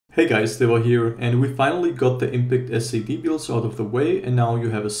Hey guys, Deva here, and we finally got the Impact SAD builds out of the way, and now you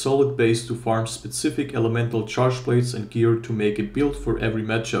have a solid base to farm specific elemental charge plates and gear to make a build for every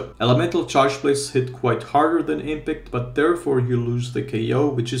matchup. Elemental charge plates hit quite harder than Impact, but therefore you lose the KO,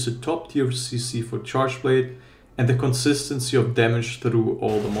 which is a top tier CC for charge plate, and the consistency of damage through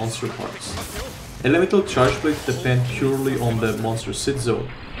all the monster parts. Elemental charge plates depend purely on the monster sit zone.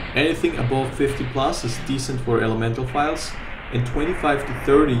 Anything above 50 plus is decent for elemental files. In 25 to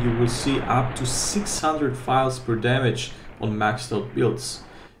 30 you will see up to 600 files per damage on maxed out builds.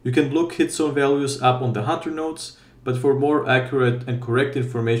 You can look hit zone values up on the hunter nodes, but for more accurate and correct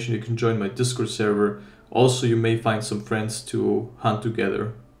information you can join my Discord server. Also you may find some friends to hunt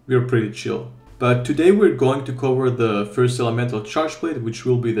together. We're pretty chill. But today we're going to cover the first elemental charge plate, which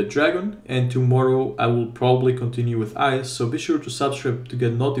will be the dragon, and tomorrow I will probably continue with ice, so be sure to subscribe to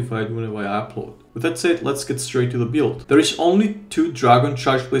get notified whenever I upload. With that said, let's get straight to the build. There is only two dragon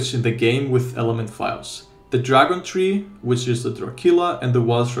charge plates in the game with element files. The dragon tree, which is the Dracula, and the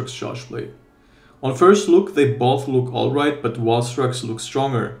Wildstruck's charge plate. On first look they both look alright, but Wildstruck's look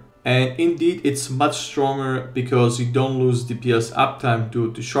stronger. And indeed it's much stronger because you don't lose DPS uptime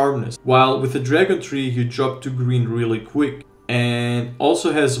due to sharpness. While with the dragon tree you drop to green really quick and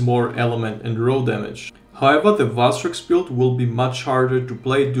also has more element and raw damage. However, the Wildstruck's build will be much harder to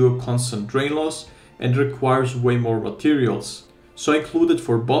play due to constant drain loss and requires way more materials. So I included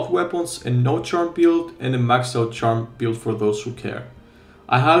for both weapons a no charm build and a maxed out charm build for those who care.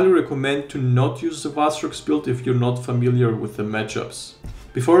 I highly recommend to not use the Wildstruck's build if you're not familiar with the matchups.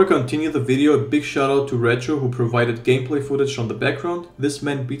 Before I continue the video, a big shout out to Retrou who provided gameplay footage on the background. This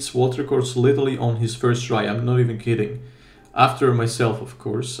man beats world records literally on his first try, I'm not even kidding. After myself, of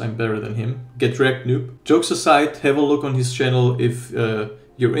course, I'm better than him. Get wrecked, noob. Jokes aside, have a look on his channel if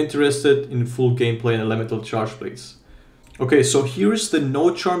you're interested in full gameplay and elemental charge plates. Okay, so here is the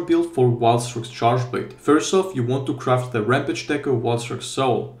no charm build for Wildstruck's charge plate. First off, you want to craft the Rampage Deco Wildstruck's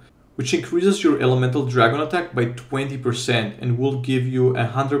Soul, which increases your elemental dragon attack by 20% and will give you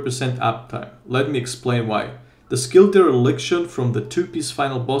 100% uptime. Let me explain why. The skill Dereliction from the 2-piece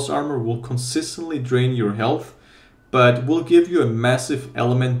final boss armor will consistently drain your health, but will give you a massive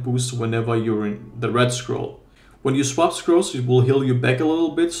element boost whenever you're in the red scroll. When you swap scrolls it will heal you back a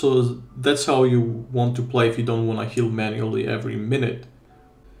little bit, so that's how you want to play if you don't want to heal manually every minute.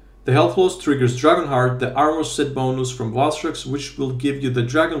 The health loss triggers Dragonheart, the armor set bonus from Wildstruck's, which will give you the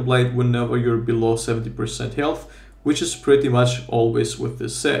Dragon Blade whenever you're below 70% health, which is pretty much always with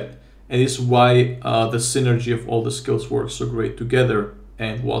this set, and is why the synergy of all the skills works so great together,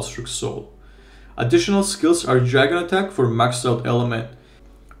 and Wildstruck's Soul. Additional skills are Dragon Attack for maxed out element,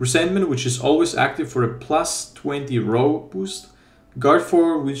 Resentment, which is always active for a plus 20 raw boost, Guard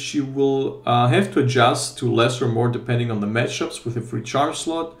 4, which you will have to adjust to less or more depending on the matchups with a free charm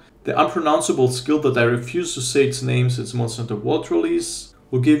slot. The unpronounceable skill that I refuse to say its name since Monster Hunter World release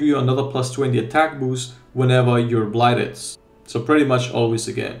will give you another plus 20 attack boost whenever you're blighted. So pretty much always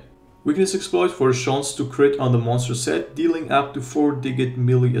again. Weakness exploit for chance to crit on the monster set, dealing up to 4 digit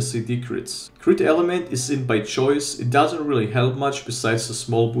melee SAD crits. Crit element is in by choice, it doesn't really help much besides a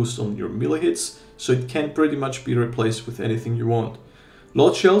small boost on your melee hits, so it can pretty much be replaced with anything you want.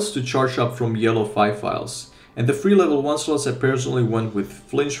 Lot shells to charge up from yellow 5 files. And the free level 1 slots I personally went with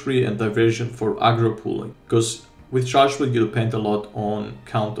Flinch Free and Diversion for aggro pooling, because with charge plate you depend a lot on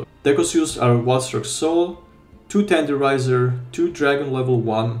counter. Decos used are Wildstruck's Soul, 2 Tenderizer, 2 Dragon level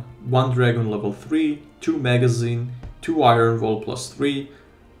 1, 1 Dragon level 3, 2 Magazine, 2 Iron Roll plus 3,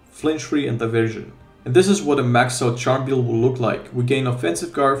 Flinch Free and Diversion. And this is what a maxed out charm build will look like. We gain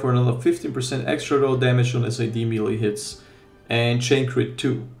Offensive Guard for another 15% extra raw damage on SAD melee hits, and Chain Crit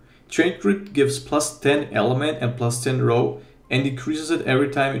 2. Chain Crit gives plus 10 element and plus 10 raw and increases it every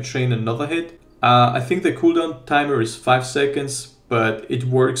time you train another hit. I think the cooldown timer is 5 seconds, but it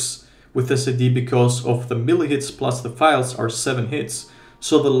works with SAD because of the melee hits plus the files are 7 hits.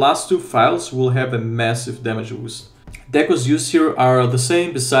 So the last 2 files will have a massive damage boost. Decos used here are the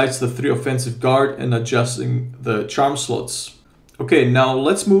same besides the 3 offensive guard and adjusting the charm slots. Okay, now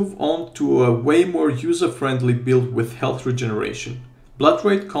let's move on to a way more user-friendly build with health regeneration. Blood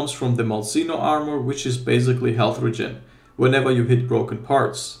Rate comes from the Malzeno armor, which is basically health regen whenever you hit broken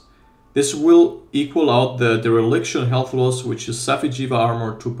parts. This will equal out the Dereliction health loss, which is Safi'jiiva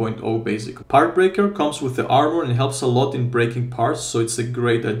armor 2.0 basically. Part Breaker comes with the armor and helps a lot in breaking parts, so it's a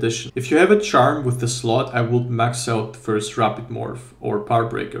great addition. If you have a charm with the slot, I would max out first Rapid Morph or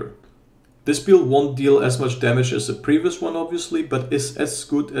Part Breaker. This build won't deal as much damage as the previous one obviously, but is as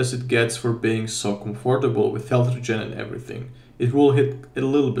good as it gets for being so comfortable with health regen and everything. It will hit a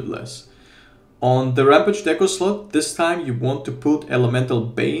little bit less. On the Rampage Deco slot, this time you want to put Elemental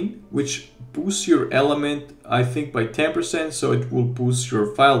Bane, which boosts your element, I think, by 10%, so it will boost your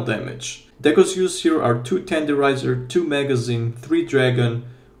file damage. Decos used here are 2 Tenderizer, 2 Magazine, 3 Dragon,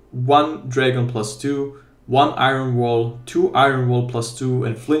 1 Dragon plus 2, 1 Iron Wall, 2 Iron Wall plus 2,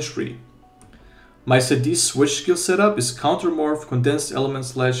 and Flinch Free. My CD switch skill setup is Counter Morph, Condensed Element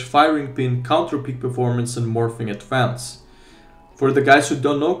Slash, Firing Pin, Counter Peak Performance, and Morphing Advance. For the guys who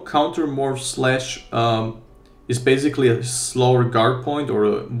don't know, Counter Morph Slash is basically a slower guard point or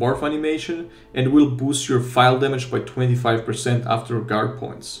a morph animation and will boost your file damage by 25% after guard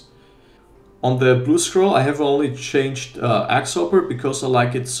points. On the blue scroll, I have only changed Axe Hopper because I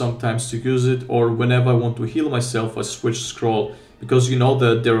like it sometimes to use it, or whenever I want to heal myself I switch scroll, because you know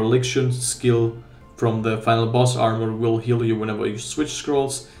the Dereliction skill from the final boss armor will heal you whenever you switch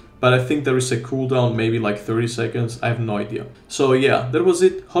scrolls, but I think there is a cooldown, maybe like 30 seconds, I have no idea. So yeah, that was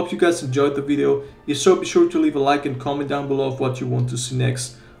it. Hope you guys enjoyed the video. If so, be sure to leave a like and comment down below of what you want to see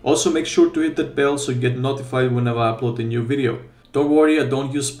next. Also make sure to hit that bell so you get notified whenever I upload a new video. Don't worry, I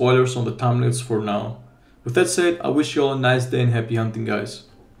don't use spoilers on the thumbnails for now. With that said, I wish you all a nice day and happy hunting, guys.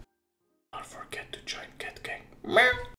 Don't forget to join Cat Gang.